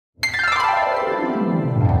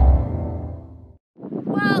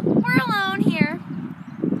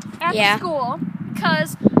at the school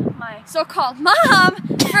because my so-called mom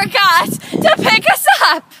forgot to pick us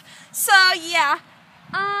up. So yeah,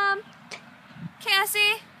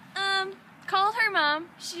 Cassie, called her mom.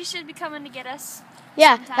 She should be coming to get us.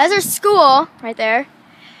 Yeah, sometime. that's our school right there.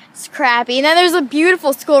 It's crappy. And then there's a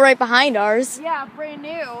beautiful school right behind ours. Yeah, brand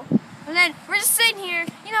new. And then we're just sitting here.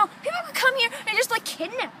 You know, people could come here and just like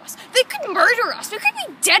kidnap us. They could murder us. We could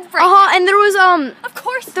be dead right now. And there was Of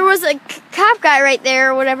course. there was a cop guy right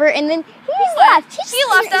there or whatever, and then he left. He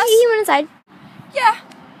left us. He went inside. Yeah.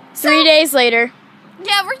 So, 3 days later.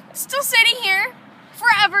 yeah, we're still sitting here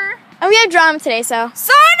forever. And we had drama today, so.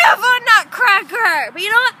 Son of a nutcracker! But you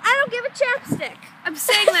know what? I don't give a chapstick. I'm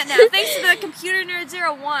saying that now. Thanks to the Computer Nerd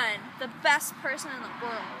 01, the best person in the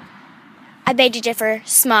world. I begged you for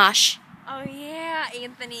Smosh. Oh yeah,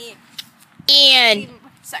 Anthony. And.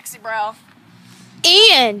 Sexy bro.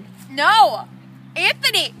 And. No!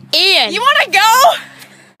 Anthony! And. You wanna go?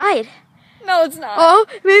 I'd. No, it's not. Oh,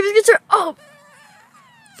 maybe it's gonna turn. Oh.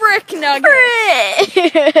 Frick nugget.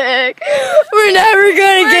 Frick! We're never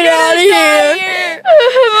gonna get out of here.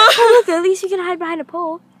 Oh, look, at least you can hide behind a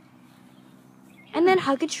pole. And then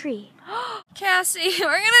hug a tree. Cassie,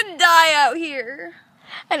 we're gonna die out here.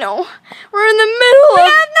 I know. We're in the middle We of.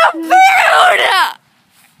 have no food!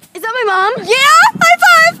 Is that my mom? Yeah? High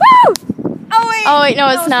five! Woo! Oh wait, no,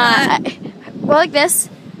 it's not. Go like this.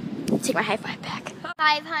 Take my high five back.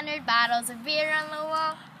 500 bottles of beer on the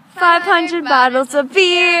wall. 500 bottles of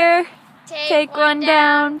beer. Take one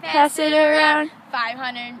down, pass it around.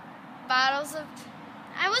 500 bottles of...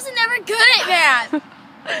 I wasn't ever good at math.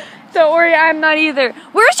 Don't worry, I'm not either.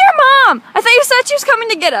 Where's your mom? I thought you said she was coming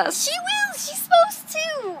to get us. She will. She's supposed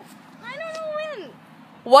to. I don't know when.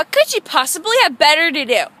 What could she possibly have better to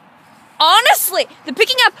do? Honestly, than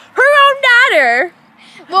picking up her own daughter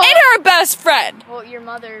and her best friend. Well, your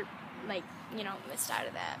mother, like, missed out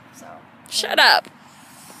of that, so. Shut up.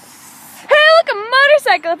 Hey, look, a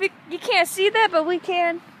motorcycle. If you can't see that, but we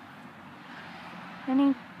can.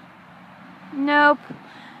 Honey? Nope.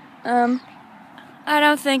 I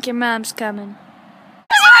don't think your mom's coming.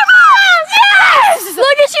 Yes!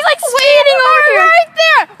 Look at, she's like skating over here. Right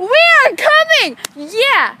there. We are coming.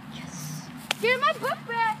 Yeah. Yes. Give my book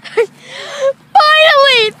back.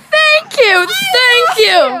 Finally! Thank you! Thank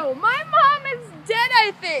you! My mom is dead,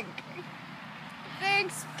 I think.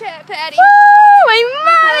 Thanks, Patty. Woo! My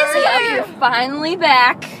mom is here! You're finally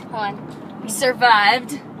back. Hold on. We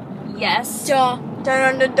survived. Yes.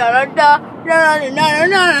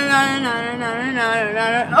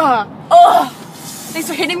 Oh! Thanks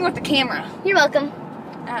for hitting me with the camera. You're welcome.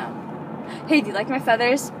 Hey, do you like my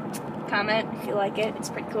feathers? Comment if you like it. It's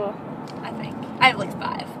pretty cool, I think. I have like 5.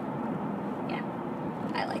 Yeah,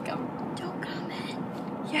 I like them. Don't comment.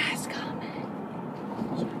 Yes, comment.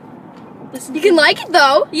 Listen. You can like it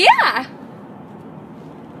though. Yeah.